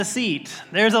Seat.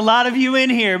 There's a lot of you in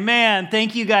here. Man,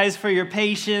 thank you guys for your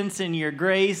patience and your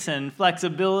grace and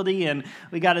flexibility. And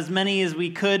we got as many as we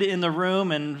could in the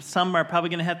room, and some are probably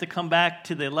going to have to come back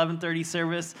to the 11:30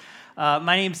 service.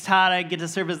 My name's Todd. I get to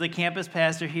serve as the campus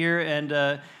pastor here,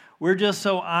 and we're just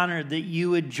so honored that you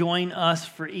would join us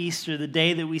for Easter, the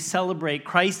day that we celebrate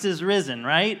Christ is risen,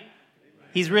 right?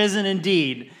 He's risen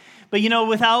indeed. But you know,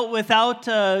 without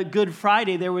Good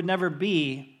Friday, there would never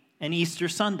be an Easter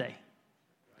Sunday.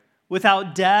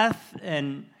 Without death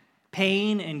and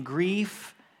pain and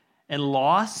grief and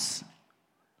loss,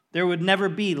 there would never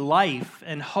be life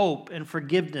and hope and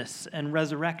forgiveness and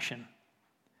resurrection.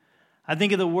 I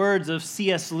think of the words of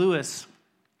C.S. Lewis.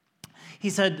 He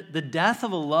said, the death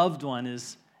of a loved one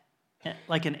is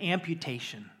like an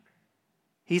amputation.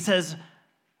 He says,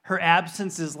 her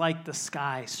absence is like the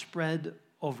sky spread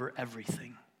over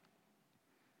everything.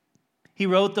 He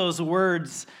wrote those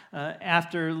words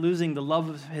after losing the love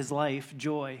of his life,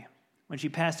 Joy, when she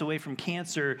passed away from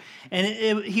cancer.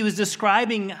 And he was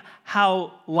describing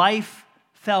how life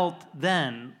felt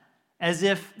then, as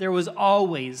if there was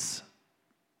always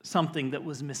something that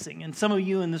was missing. And some of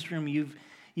you in this room,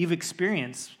 you've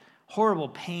experienced horrible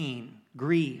pain,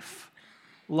 grief,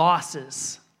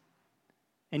 losses,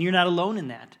 and you're not alone in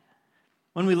that.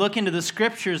 When we look into the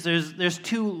scriptures, there's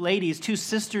two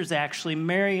sisters actually,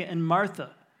 Mary and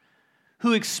Martha,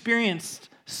 who experienced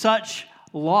such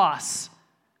loss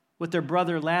with their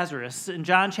brother Lazarus. In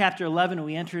John chapter 11,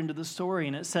 we enter into the story,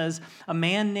 and it says, a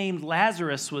man named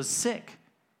Lazarus was sick,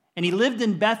 and he lived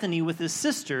in Bethany with his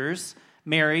sisters,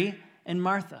 Mary and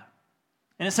Martha.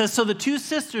 And it says, so the two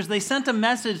sisters, they sent a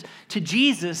message to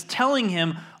Jesus telling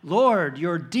him, Lord,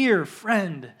 your dear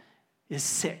friend is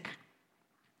sick.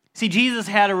 See, Jesus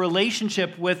had a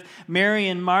relationship with Mary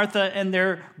and Martha and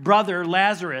their brother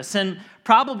Lazarus, and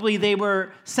probably they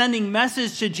were sending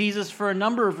message to Jesus for a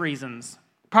number of reasons.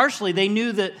 Partially, they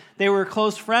knew that they were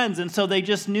close friends, and so they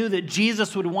just knew that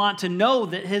Jesus would want to know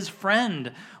that his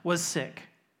friend was sick.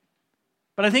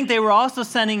 But I think they were also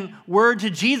sending word to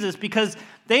Jesus because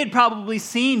they had probably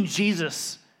seen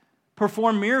Jesus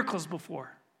perform miracles before.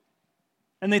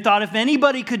 And they thought if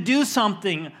anybody could do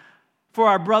something for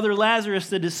our brother Lazarus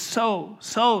that is so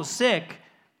sick,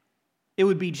 it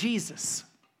would be Jesus.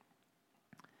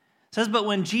 It says, but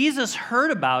when Jesus heard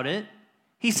about it,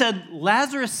 he said,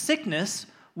 Lazarus' sickness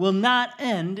will not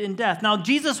end in death. Now,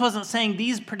 Jesus wasn't saying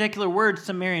these particular words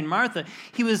to Mary and Martha.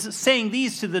 He was saying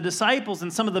these to the disciples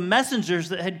and some of the messengers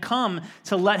that had come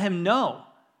to let him know.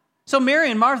 So Mary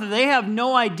and Martha, they have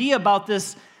no idea about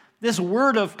this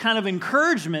word of kind of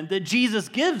encouragement that Jesus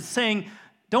gives, saying,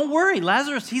 don't worry,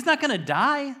 Lazarus, he's not going to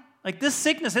die. Like this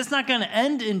sickness, it's not going to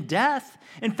end in death.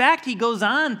 In fact, he goes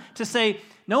on to say,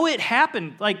 no, it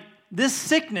happened. Like this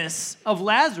sickness of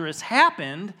Lazarus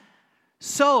happened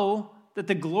so that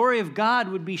the glory of God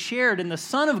would be shared and the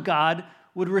Son of God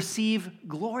would receive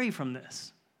glory from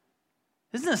this.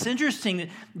 Isn't this interesting that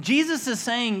Jesus is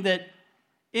saying that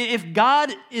if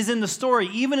God is in the story,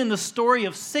 even in the story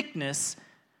of sickness,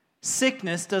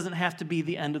 sickness doesn't have to be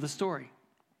the end of the story.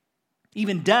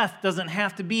 Even death doesn't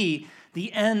have to be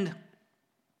the end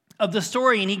of the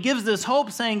story. And he gives this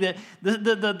hope saying that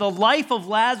the life of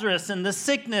Lazarus and the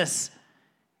sickness,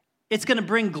 it's going to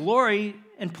bring glory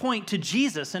and point to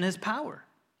Jesus and his power.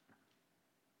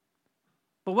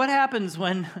 But what happens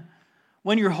when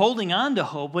you're holding on to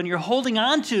hope, when you're holding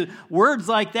on to words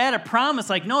like that, a promise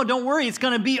like, no, don't worry, it's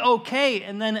going to be okay,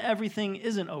 and then everything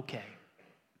isn't okay?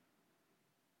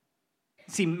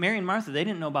 See, Mary and Martha, they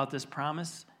didn't know about this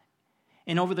promise.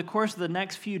 And over the course of the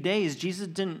next few days, Jesus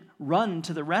didn't run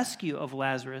to the rescue of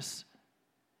Lazarus.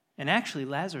 And actually,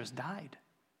 Lazarus died.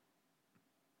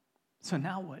 So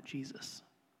now what, Jesus?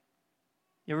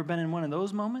 You ever been in one of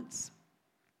those moments?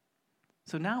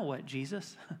 So now what,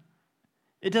 Jesus?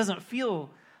 It doesn't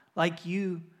feel like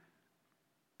you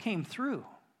came through.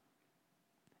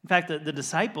 In fact, the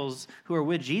disciples who are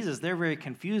with Jesus, they're very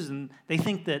confused, and they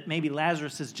think that maybe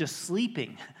Lazarus is just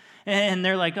sleeping. And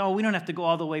they're like, oh, we don't have to go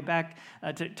all the way back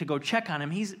to go check on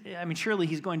him. Surely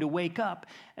he's going to wake up.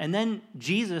 And then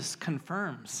Jesus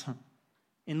confirms.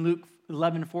 In Luke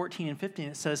 11, 14, and 15,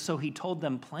 it says, so he told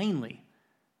them plainly,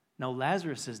 no,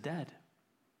 Lazarus is dead.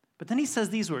 But then he says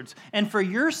these words, and for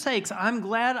your sakes, I'm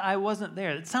glad I wasn't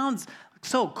there. It sounds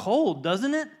so cold,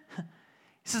 doesn't it?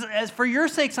 He says, as for your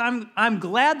sakes, I'm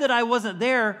glad that I wasn't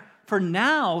there, for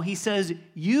now, he says,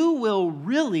 you will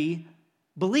really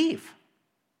believe.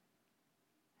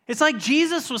 It's like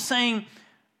Jesus was saying,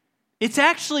 it's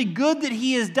actually good that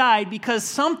he has died because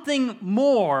something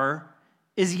more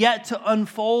is yet to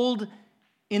unfold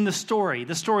in the story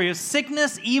of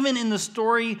sickness, even in the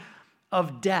story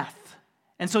of death.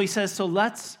 And so he says, so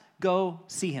let's go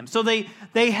see him. So they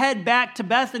head back to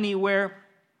Bethany where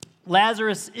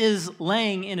Lazarus is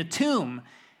laying in a tomb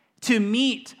to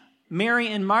meet Mary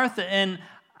and Martha. And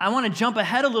I want to jump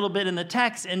ahead a little bit in the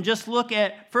text and just look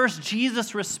at first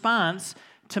Jesus' response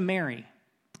to Mary.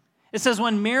 It says,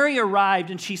 when Mary arrived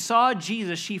and she saw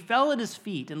Jesus, she fell at his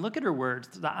feet. And look at her words,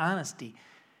 the honesty.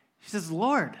 She says,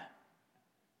 Lord,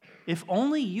 if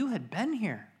only you had been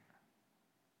here,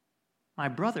 my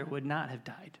brother would not have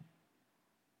died.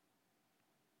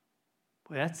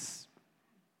 Boy, that's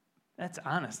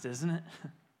honest, isn't it?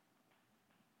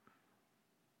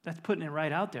 That's putting it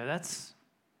right out there. That's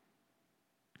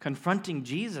confronting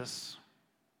Jesus.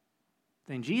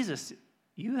 Saying, Jesus,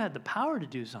 you had the power to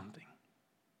do something,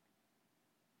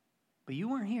 but you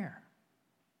weren't here.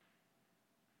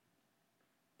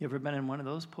 You ever been in one of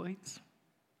those points?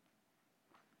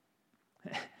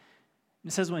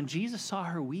 It says when Jesus saw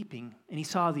her weeping and he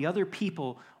saw the other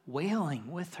people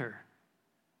wailing with her,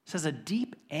 it says a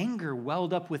deep anger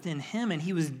welled up within him and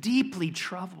he was deeply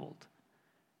troubled.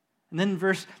 And then in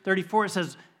verse 34 it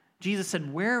says, Jesus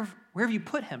said, where have you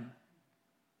put him?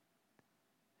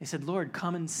 They said, Lord,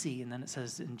 come and see. And then it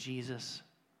says, and Jesus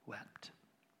wept.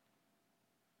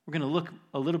 We're going to look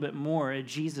a little bit more at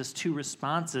Jesus' two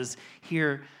responses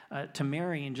here to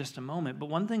Mary in just a moment. But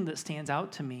one thing that stands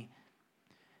out to me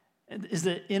is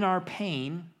that in our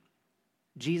pain,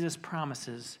 Jesus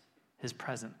promises his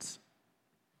presence.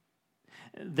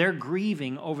 They're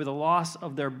grieving over the loss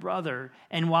of their brother,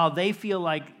 and while they feel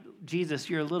like, Jesus,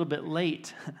 you're a little bit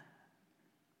late,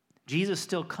 Jesus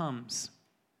still comes.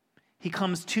 He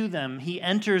comes to them. He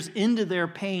enters into their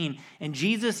pain, and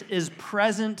Jesus is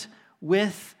present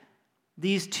with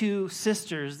these two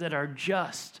sisters that are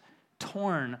just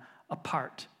torn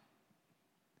apart.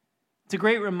 It's a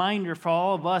great reminder for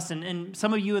all of us, and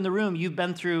some of you in the room, you've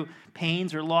been through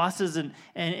pains or losses,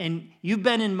 and you've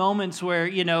been in moments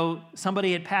where,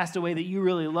 somebody had passed away that you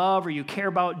really love or you care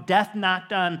about. Death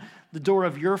knocked on the door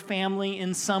of your family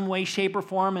in some way, shape, or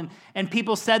form, and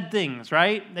people said things,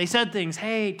 right? They said things,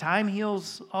 hey, time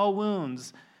heals all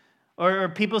wounds. Or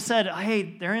people said,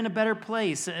 hey, they're in a better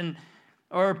place.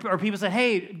 Or people said,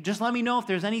 hey, just let me know if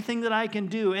there's anything that I can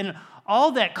do. And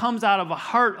all that comes out of a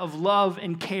heart of love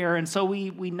and care. And so we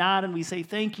nod and we say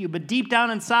thank you. But deep down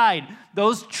inside,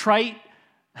 those trite,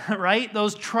 right?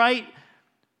 Those trite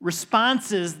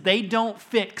responses, they don't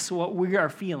fix what we are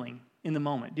feeling in the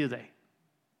moment, do they?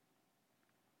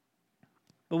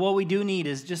 But what we do need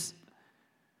is just,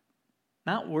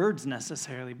 not words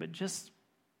necessarily, but just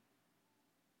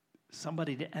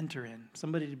somebody to enter in,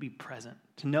 somebody to be present,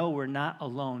 to know we're not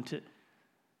alone, to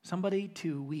somebody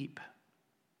to weep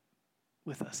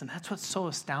with us. And that's what's so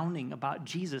astounding about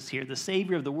Jesus here, the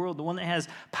Savior of the world, the one that has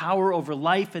power over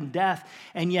life and death.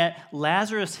 And yet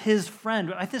Lazarus, his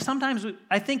friend, sometimes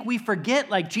I think we forget,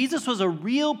 like Jesus was a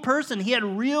real person. He had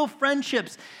real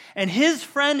friendships. And his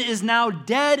friend is now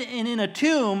dead and in a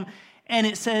tomb. And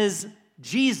it says,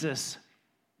 Jesus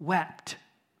wept.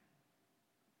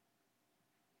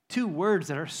 Two words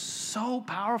that are so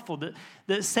powerful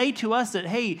that say to us that,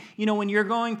 hey, when you're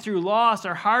going through loss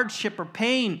or hardship or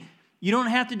pain, you don't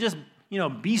have to just,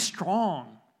 be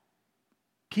strong.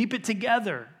 Keep it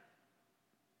together.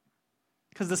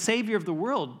 Because the Savior of the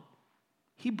world,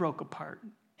 he broke apart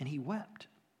and he wept.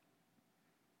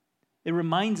 It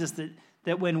reminds us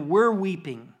that when we're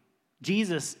weeping,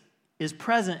 Jesus is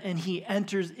present and he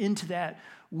enters into that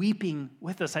weeping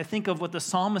with us. I think of what the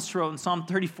psalmist wrote in Psalm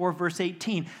 34, verse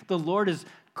 18. The Lord is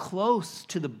close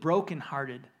to the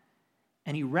brokenhearted,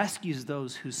 and he rescues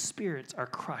those whose spirits are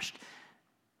crushed.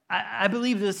 I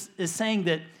believe this is saying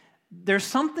that there's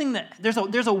something that,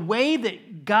 there's a way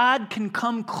that God can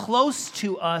come close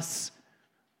to us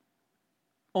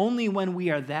only when we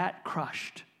are that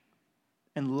crushed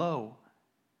and low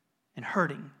and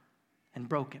hurting and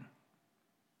broken.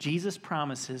 Jesus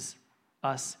promises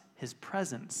us his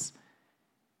presence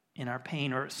in our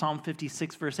pain. Or Psalm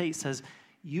 56, verse 8 says,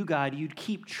 you, God, you'd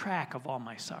keep track of all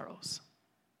my sorrows.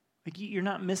 Like you're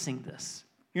not missing this.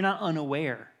 You're not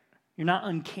unaware. You're not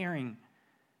uncaring.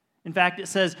 In fact, it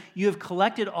says, you have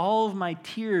collected all of my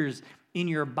tears in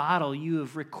your bottle. You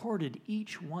have recorded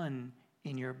each one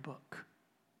in your book.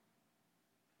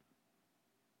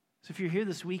 So if you're here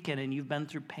this weekend and you've been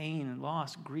through pain and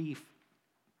loss, grief,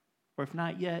 or if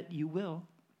not yet, you will.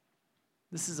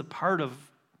 This is a part of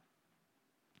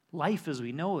life as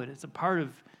we know it. It's a part of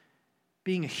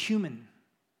being a human.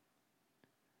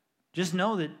 Just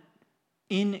know that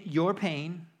in your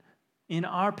pain, in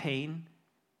our pain,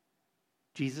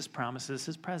 Jesus promises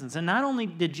his presence. And not only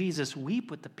did Jesus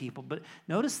weep with the people, but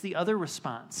notice the other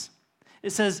response.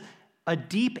 It says, a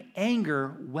deep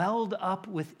anger welled up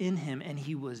within him, and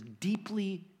he was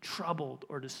deeply troubled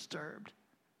or disturbed.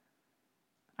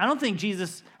 I don't think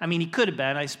Jesus, he could have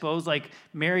been, I suppose, like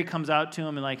Mary comes out to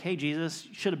him and like, hey, Jesus,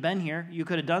 you should have been here. You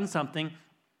could have done something.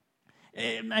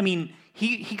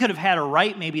 He could have had a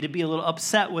right maybe to be a little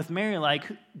upset with Mary, like,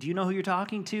 do you know who you're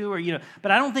talking to? Or,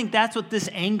 but I don't think that's what this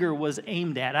anger was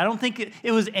aimed at. I don't think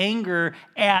it was anger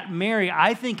at Mary.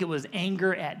 I think it was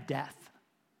anger at death.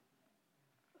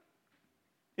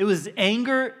 It was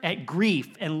anger at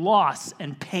grief and loss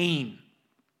and pain.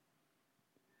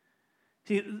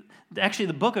 See, actually,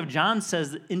 the book of John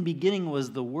says that in beginning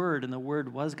was the Word, and the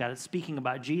Word was God. It's speaking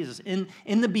about Jesus. In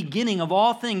the beginning of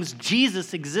all things,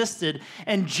 Jesus existed,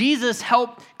 and Jesus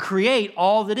helped create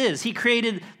all that is. He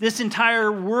created this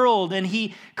entire world, and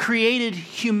he created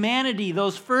humanity,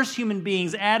 those first human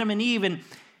beings, Adam and Eve, and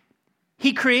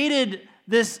he created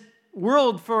this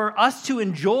world for us to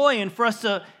enjoy and for us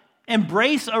to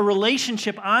embrace a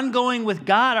relationship ongoing with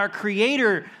God, our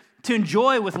Creator, to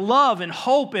enjoy with love and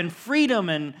hope and freedom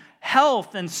and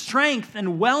health and strength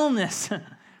and wellness.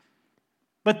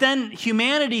 But then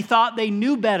humanity thought they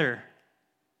knew better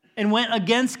and went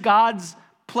against God's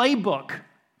playbook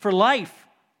for life.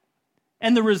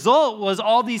 And the result was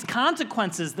all these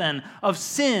consequences then of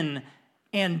sin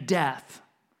and death.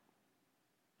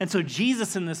 And so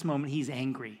Jesus in this moment, he's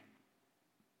angry.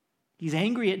 He's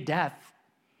angry at death.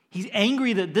 He's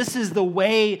angry that this is the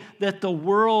way that the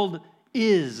world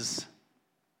is.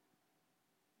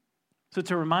 So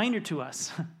it's a reminder to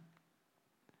us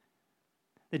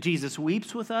that Jesus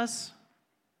weeps with us.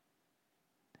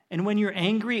 And when you're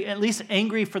angry, at least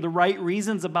angry for the right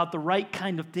reasons about the right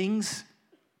kind of things,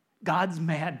 God's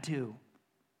mad too.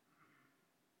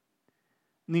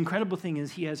 And the incredible thing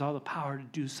is he has all the power to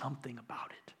do something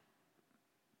about it.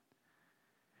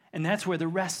 And that's where the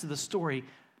rest of the story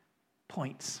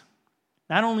points.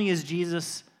 Not only is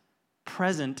Jesus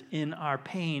present in our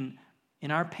pain,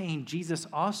 Jesus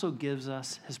also gives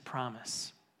us his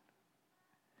promise.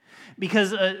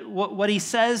 Because what he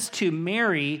says to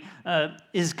Mary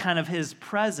is kind of his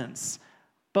presence.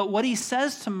 But what he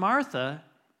says to Martha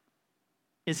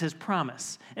is his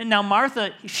promise. And now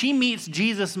Martha, she meets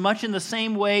Jesus much in the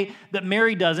same way that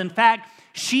Mary does. In fact,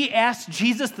 she asked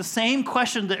Jesus the same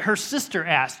question that her sister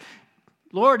asked.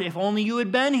 Lord, if only you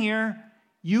had been here,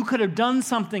 you could have done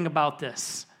something about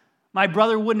this. My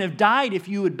brother wouldn't have died if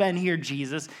you had been here,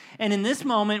 Jesus. And in this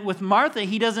moment with Martha,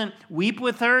 he doesn't weep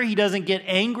with her. He doesn't get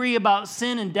angry about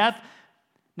sin and death.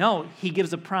 No, he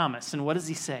gives a promise. And what does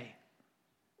he say?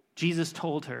 Jesus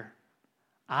told her,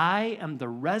 I am the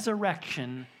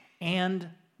resurrection and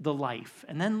the life.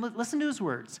 And then listen to his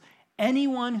words.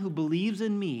 Anyone who believes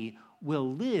in me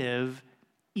will live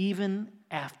even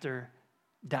after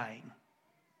dying.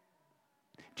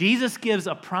 Jesus gives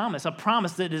a promise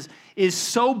that is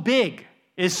so big,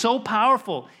 is so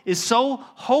powerful, is so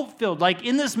hope-filled. Like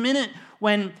in this minute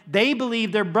when they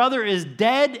believe their brother is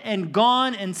dead and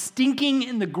gone and stinking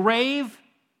in the grave,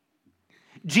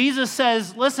 Jesus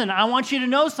says, listen, I want you to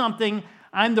know something.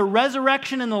 I'm the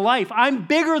resurrection and the life. I'm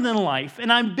bigger than life,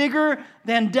 and I'm bigger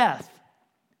than death.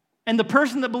 And the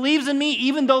person that believes in me,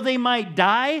 even though they might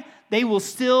die, they will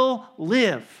still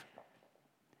live.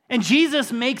 And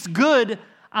Jesus makes good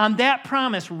on that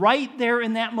promise right there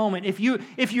in that moment. If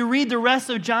you read the rest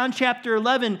of John chapter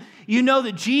 11, you know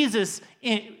that Jesus,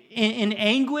 in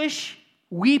anguish,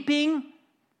 weeping,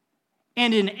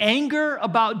 and in anger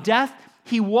about death,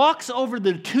 he walks over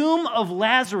the tomb of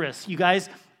Lazarus. You guys,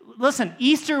 listen,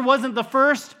 Easter wasn't the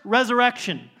first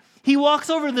resurrection. He walks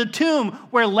over the tomb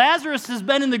where Lazarus has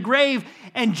been in the grave,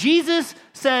 and Jesus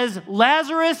says,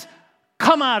 Lazarus,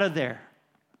 come out of there.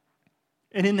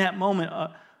 And in that moment,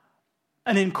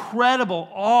 an incredible,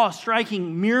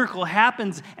 awe-striking miracle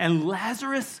happens, and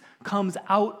Lazarus comes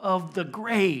out of the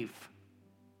grave.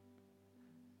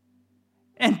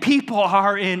 And people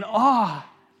are in awe.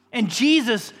 And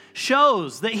Jesus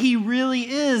shows that he really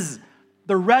is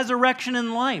the resurrection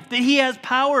and life, that he has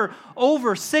power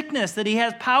over sickness, that he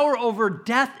has power over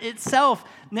death itself,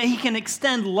 and that he can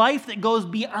extend life that goes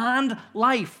beyond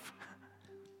life.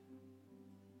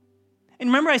 And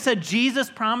remember I said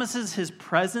Jesus promises his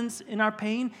presence in our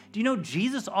pain? Do you know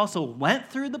Jesus also went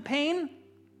through the pain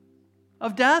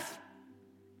of death?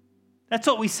 That's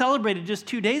what we celebrated just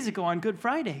 2 days ago on Good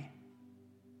Friday.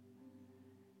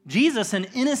 Jesus, an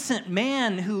innocent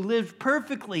man who lived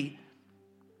perfectly,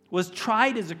 was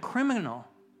tried as a criminal,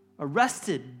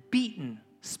 arrested, beaten,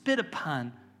 spit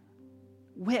upon,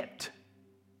 whipped,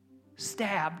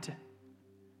 stabbed,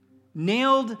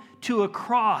 nailed to a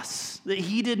cross that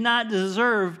he did not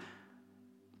deserve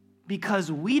because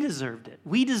we deserved it.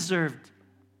 We deserved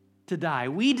to die.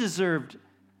 We deserved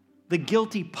the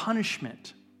guilty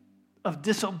punishment of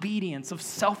disobedience, of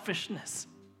selfishness.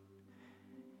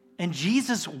 And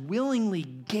Jesus willingly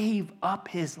gave up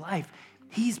his life.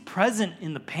 He's present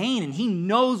in the pain, and he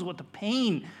knows what the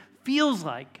pain feels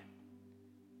like.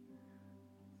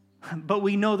 But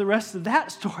we know the rest of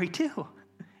that story too.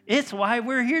 It's why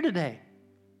we're here today.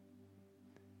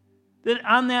 That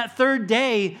on that third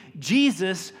day,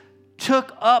 Jesus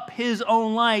took up his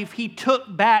own life. He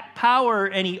took back power,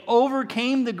 and he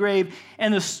overcame the grave,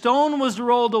 and the stone was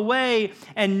rolled away,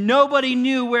 and nobody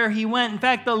knew where he went. In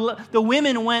fact, the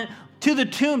women went to the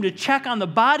tomb to check on the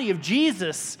body of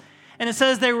Jesus. And it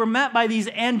says they were met by these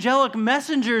angelic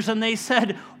messengers, and they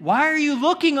said, "Why are you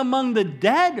looking among the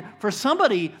dead for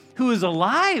somebody who is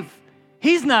alive?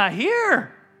 He's not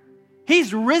here.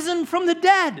 He's risen from the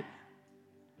dead."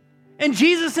 And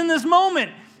Jesus in this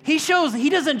moment, he shows he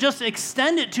doesn't just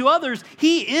extend it to others.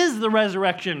 He is the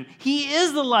resurrection. He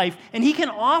is the life, and he can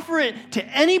offer it to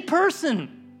any person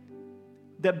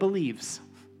that believes.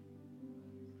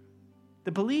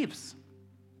 That believes.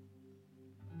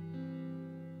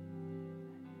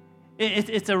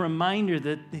 It's a reminder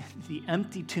that the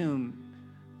empty tomb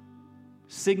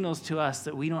signals to us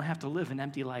that we don't have to live an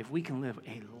empty life. We can live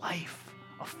a life,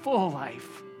 a full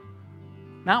life.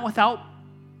 Not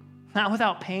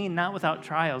without pain, not without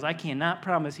trials. I cannot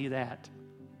promise you that.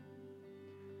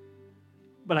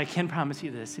 But I can promise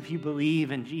you this. If you believe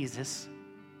in Jesus,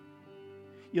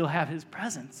 you'll have his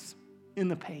presence in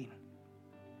the pain.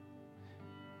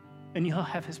 And you'll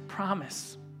have his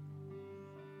promise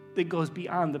that goes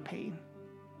beyond the pain.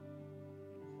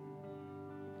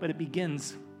 But it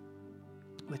begins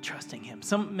with trusting him.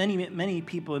 Many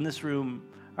people in this room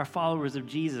are followers of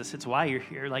Jesus. It's why you're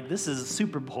here. Like, this is a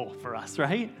Super Bowl for us,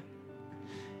 right?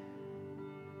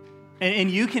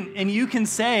 And you can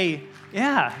say,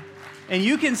 yeah. And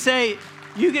you can say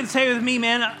with me,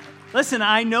 man, listen,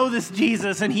 I know this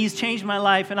Jesus, and he's changed my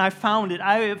life, and I found it.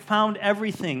 I have found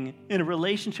everything in a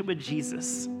relationship with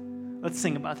Jesus. Let's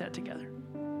sing about that together.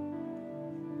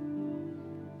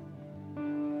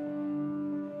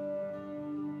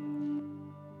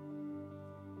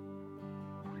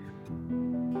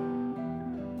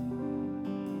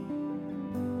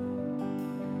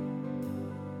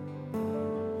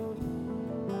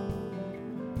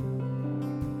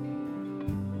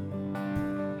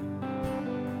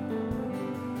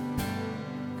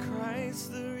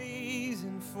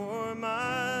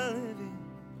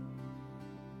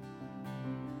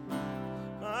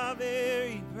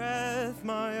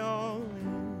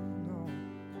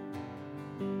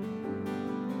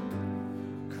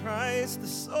 The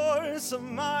source of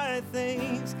my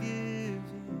thanksgiving,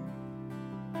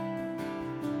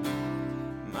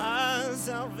 my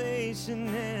salvation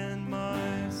and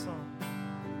my song.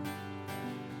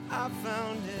 I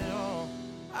found it all.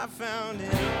 I found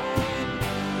it all.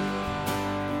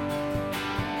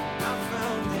 I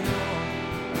found it all.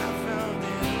 I found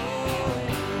it all.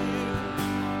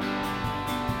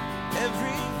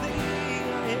 Everything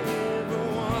I ever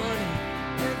wanted.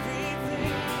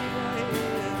 Everything I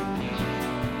ever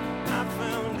needed. I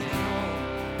found it all.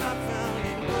 I found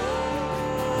it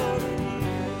all in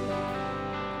you.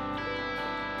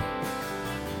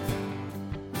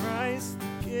 Christ the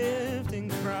gift and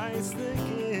Christ the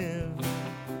gift.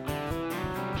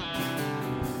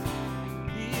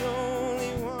 The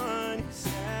only one who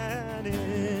satisfies.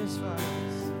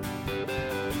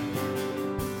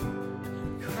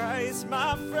 Christ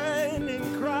my friend and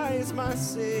Christ my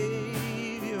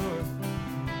Savior.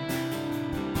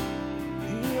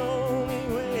 The only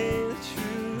way, the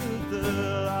truth, the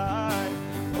life.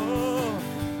 Oh,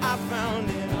 I found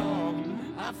it all.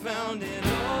 I found it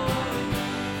all.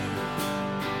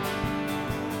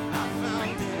 I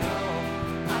found it all.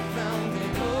 I found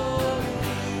it all.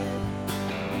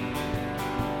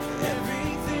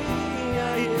 Everything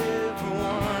I ever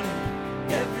wanted.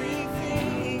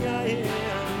 Everything I ever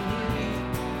needed.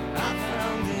 I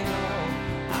found it all.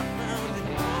 I found it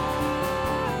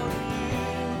all in you.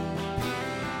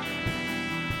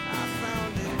 I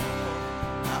found it all.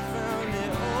 I found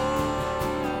it all.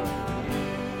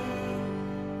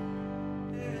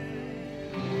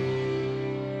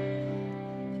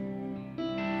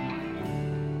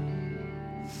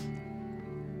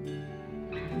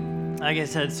 Like I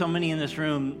said, so many in this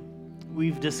room,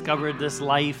 we've discovered this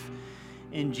life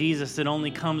in Jesus that only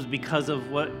comes because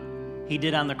of what he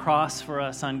did on the cross for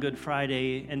us on Good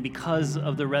Friday and because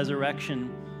of the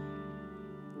resurrection.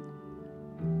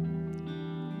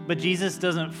 But Jesus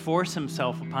doesn't force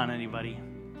himself upon anybody.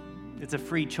 It's a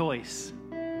free choice.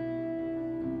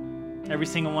 Every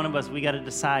single one of us, we got to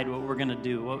decide what we're going to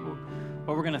do,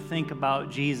 or we're going to think about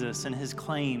Jesus and his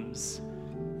claims.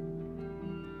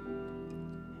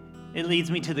 It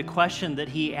leads me to the question that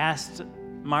he asked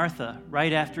Martha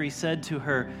right after he said to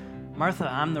her, Martha,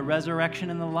 I'm the resurrection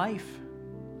and the life.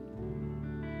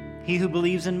 He who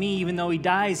believes in me, even though he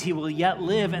dies, he will yet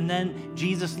live. And then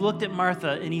Jesus looked at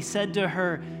Martha and he said to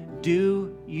her,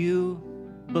 do you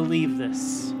believe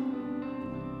this?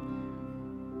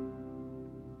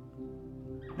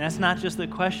 That's not just the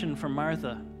question for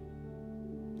Martha.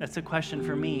 That's a question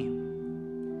for me.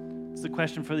 It's the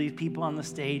question for these people on the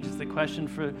stage. It's the question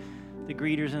for the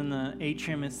greeters in the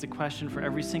atrium. It's the question for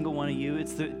every single one of you.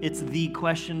 It's the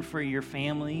question for your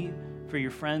family, for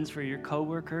your friends, for your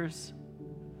coworkers.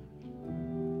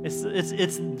 It's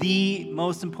the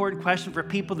most important question for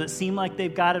people that seem like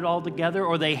they've got it all together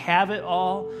or they have it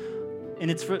all.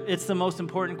 And it's the most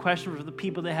important question for the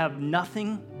people that have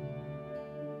nothing.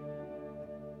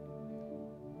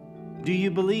 Do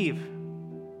you believe?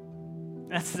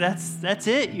 That's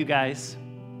it, you guys.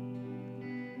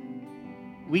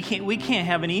 We can't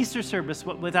have an Easter service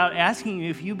without asking you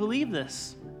if you believe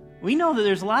this. We know that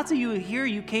there's lots of you here.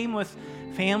 You came with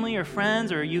family or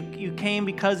friends, or you came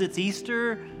because it's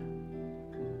Easter.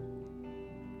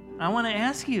 I want to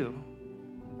ask you,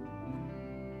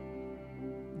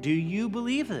 do you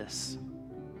believe this?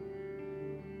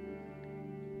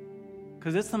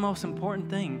 Because it's the most important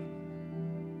thing.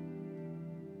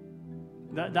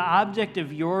 The object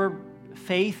of your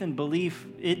faith and belief,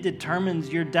 it determines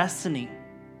your destiny.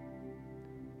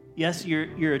 Yes,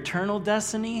 your eternal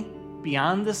destiny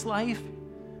beyond this life,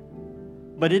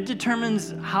 but it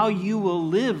determines how you will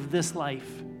live this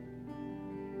life.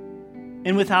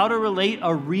 And without a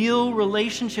real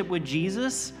relationship with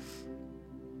Jesus,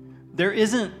 there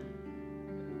isn't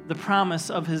the promise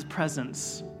of his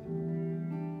presence.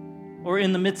 Or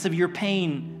in the midst of your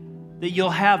pain, that you'll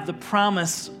have the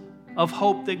promise of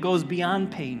hope that goes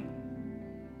beyond pain.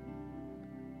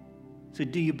 So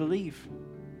do you believe?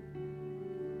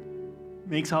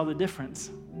 Makes all the difference.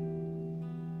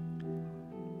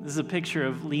 This is a picture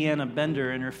of Leanna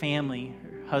Bender and her family,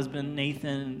 her husband,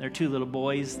 Nathan, and their two little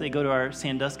boys. They go to our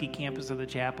Sandusky campus of the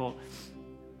chapel.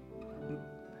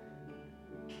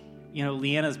 You know,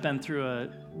 Leanna's been through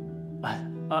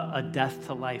a death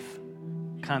to life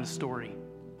kind of story.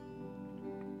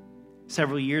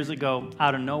 Several years ago,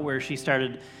 out of nowhere, she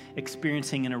started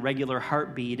experiencing an irregular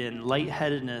heartbeat and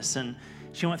lightheadedness, and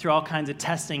she went through all kinds of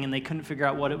testing, and they couldn't figure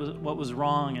out what was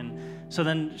wrong. And so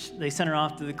then they sent her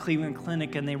off to the Cleveland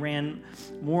Clinic, and they ran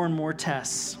more and more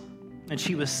tests, and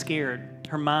she was scared.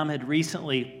 Her mom had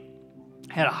recently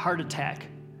had a heart attack,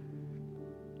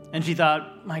 and she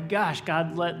thought, my gosh,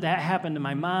 God let that happen to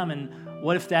my mom, and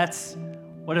what if that's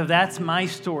my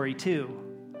story too?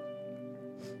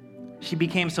 She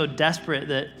became so desperate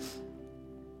that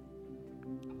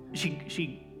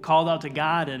she called out to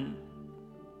God, and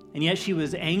yet she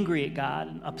was angry at God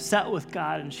and upset with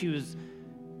God, and she was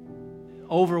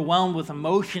overwhelmed with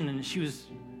emotion, and she was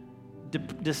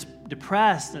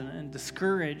depressed and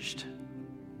discouraged.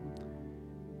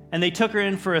 And they took her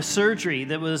in for a surgery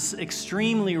that was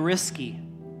extremely risky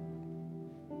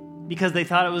because they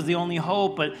thought it was the only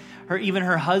hope, but even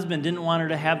her husband didn't want her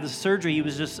to have the surgery. He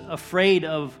was just afraid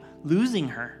of losing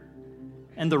her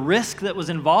and the risk that was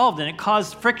involved, and it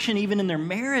caused friction even in their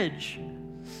marriage.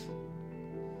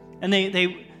 And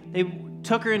they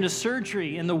took her into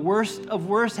surgery, and the worst of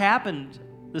worst happened.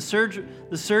 The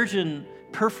surgeon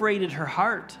perforated her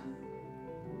heart.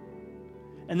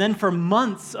 And then for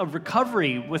months of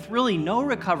recovery, with really no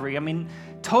recovery, I mean,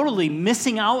 totally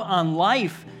missing out on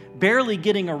life, barely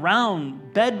getting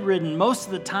around, bedridden most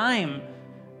of the time,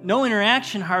 no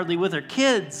interaction hardly with her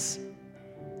kids.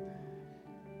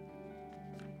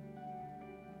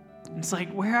 It's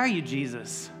like, where are you,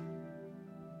 Jesus?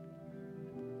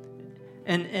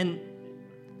 And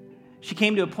she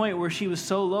came to a point where she was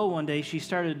so low one day, she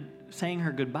started saying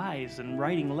her goodbyes and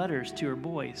writing letters to her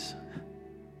boys.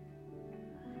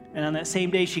 And on that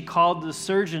same day, she called the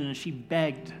surgeon and she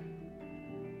begged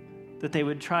that they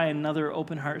would try another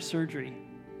open heart surgery.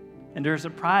 And to her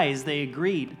surprise, they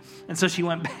agreed. And so she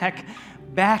went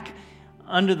back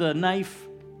under the knife,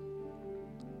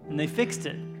 and they fixed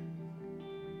it.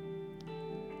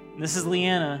 And this is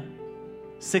Leanna,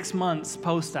 6 months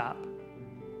post-op.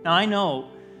 Now, I know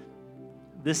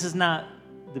this is not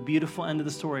the beautiful end of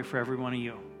the story for every one of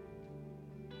you.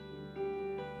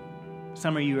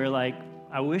 Some of you are like,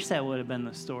 I wish that would have been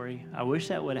the story. I wish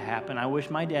that would have happened. I wish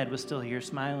my dad was still here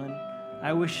smiling.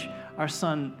 I wish our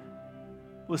son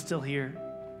was still here.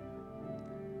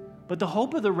 But the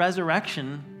hope of the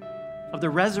resurrection, of the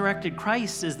resurrected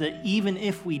Christ, is that even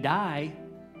if we die,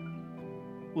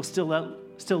 will still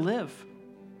live.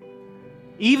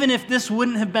 Even if this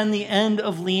wouldn't have been the end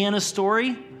of Leanna's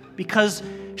story, because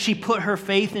she put her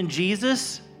faith in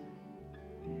Jesus,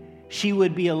 she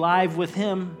would be alive with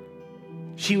him.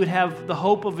 She would have the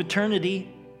hope of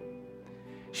eternity.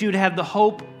 She would have the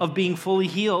hope of being fully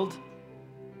healed.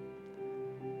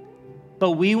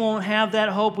 But we won't have that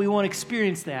hope. We won't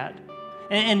experience that.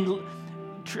 And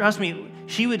trust me,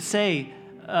 she would say,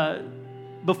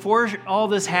 before all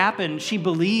this happened, she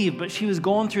believed, but she was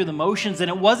going through the motions. And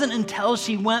it wasn't until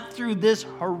she went through this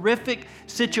horrific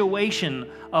situation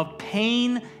of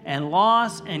pain and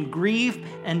loss and grief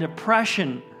and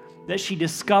depression that she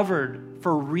discovered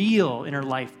for real in her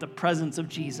life the presence of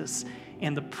Jesus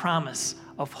and the promise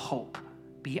of hope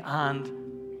beyond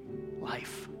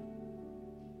life.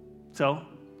 So,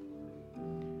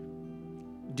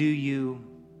 do you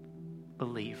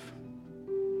believe?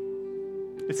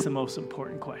 It's the most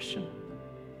important question.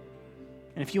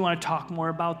 And if you want to talk more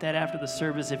about that after the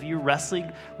service, if you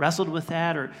wrestled with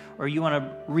that, or you want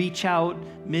to reach out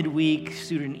midweek,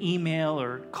 shoot an email,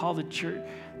 or call the church,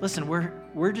 listen,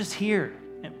 we're just here.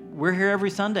 We're here every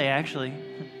Sunday, actually.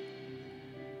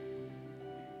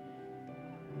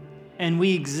 And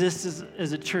we exist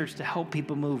as a church to help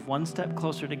people move one step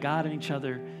closer to God and each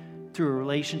other through a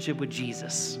relationship with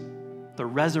Jesus, the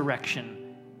resurrection,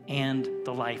 and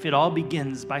the life. It all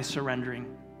begins by surrendering.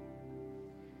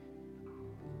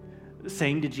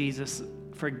 Saying to Jesus,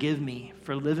 forgive me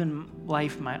for living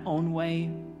life my own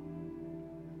way.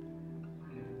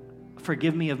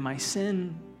 Forgive me of my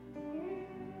sin,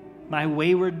 my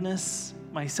waywardness,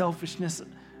 my selfishness.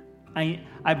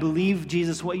 I believe,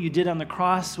 Jesus, what you did on the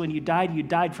cross when you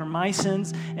died for my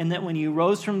sins, and that when you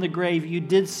rose from the grave, you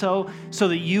did so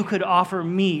that you could offer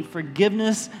me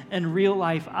forgiveness and real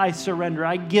life. I surrender.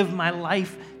 I give my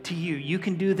life to you. You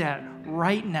can do that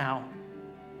right now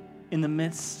in the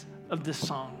midst of this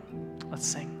song. Let's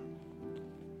sing.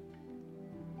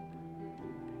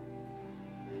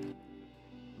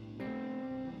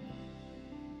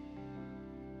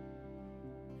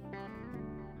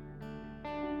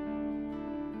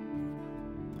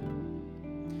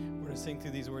 Sing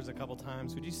through these words a couple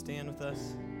times. Would you stand with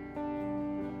us?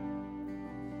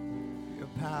 Your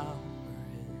power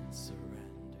in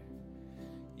surrender,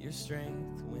 your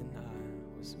strength when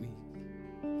I was weak,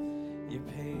 your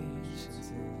patience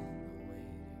in the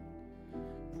waiting,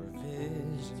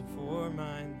 provision for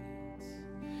my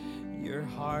needs, your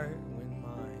heart when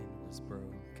mine was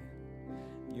broken,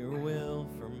 your will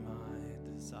for my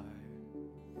desire,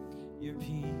 your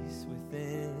peace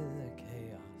within the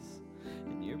chaos,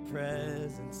 and your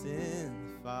presence in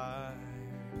the fire.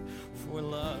 For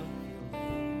love you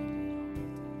laid,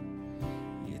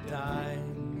 you died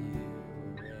and you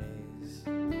were raised.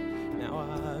 Now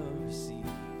I receive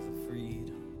the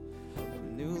freedom of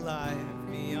new life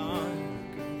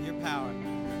beyond your power.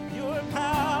 Your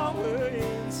power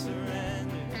in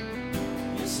surrender,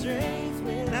 your strength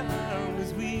when I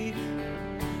was weak,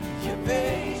 your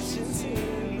patience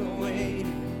in the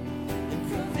waiting,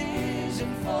 and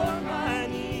provision for my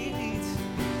needs.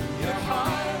 Your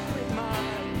heart when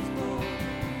mine was broken,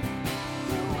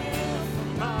 your will for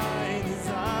my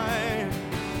desire,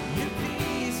 your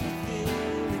peace within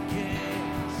the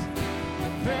chaos,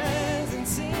 your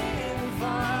presence in the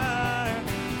fire.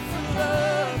 For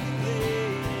love you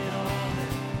laid it on,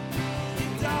 you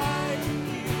died and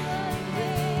you were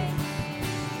raised.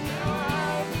 Now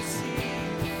I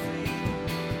receive the freedom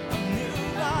of new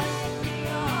life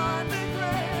beyond the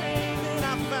grave, and I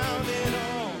found it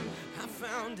all. I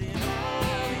found it all.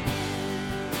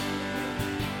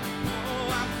 Oh,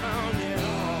 I found it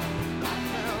all. I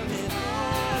found it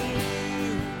all in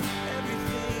you.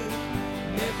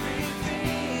 Everything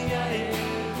I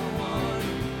ever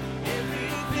wanted,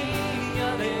 everything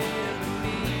I'll ever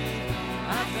need.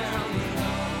 I found it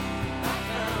all. I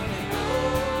found it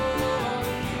all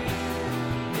in you.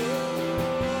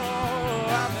 Oh,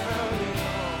 I found it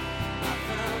all. I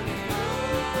found it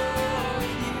all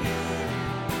in you.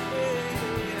 Yeah,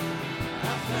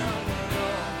 I found it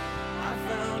all. I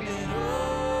found it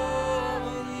all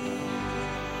in you.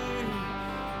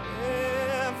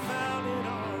 Yeah, I found it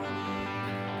all in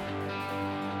you.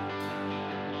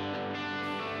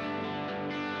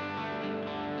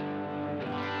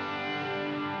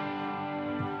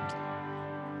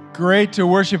 Great to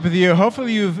worship with you.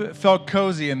 Hopefully you've felt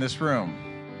cozy in this room.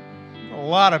 A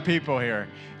lot of people here.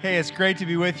 Hey, it's great to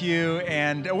be with you,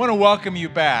 and I want to welcome you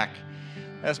back.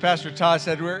 As Pastor Todd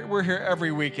said, we're here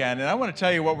every weekend, and I want to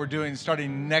tell you what we're doing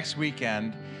starting next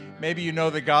weekend. Maybe you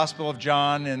know the Gospel of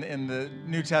John. In the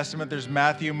New Testament, there's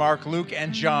Matthew, Mark, Luke,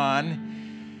 and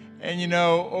John. And you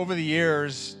know, over the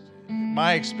years,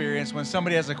 my experience, when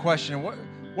somebody has a question,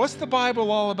 what's the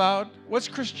Bible all about? What's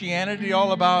Christianity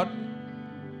all about?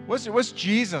 What's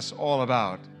Jesus all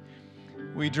about?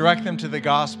 We direct them to the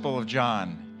Gospel of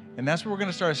John. And that's what we're going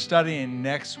to start studying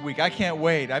next week. I can't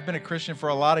wait. I've been a Christian for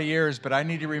a lot of years, but I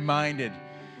need to be reminded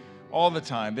all the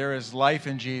time there is life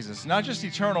in Jesus. Not just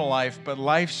eternal life, but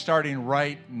life starting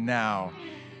right now.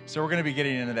 So we're going to be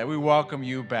getting into that. We welcome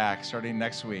you back starting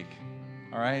next week.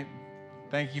 All right?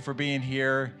 Thank you for being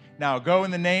here. Now go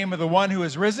in the name of the one who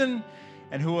is risen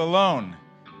and who alone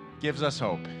gives us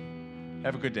hope.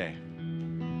 Have a good day.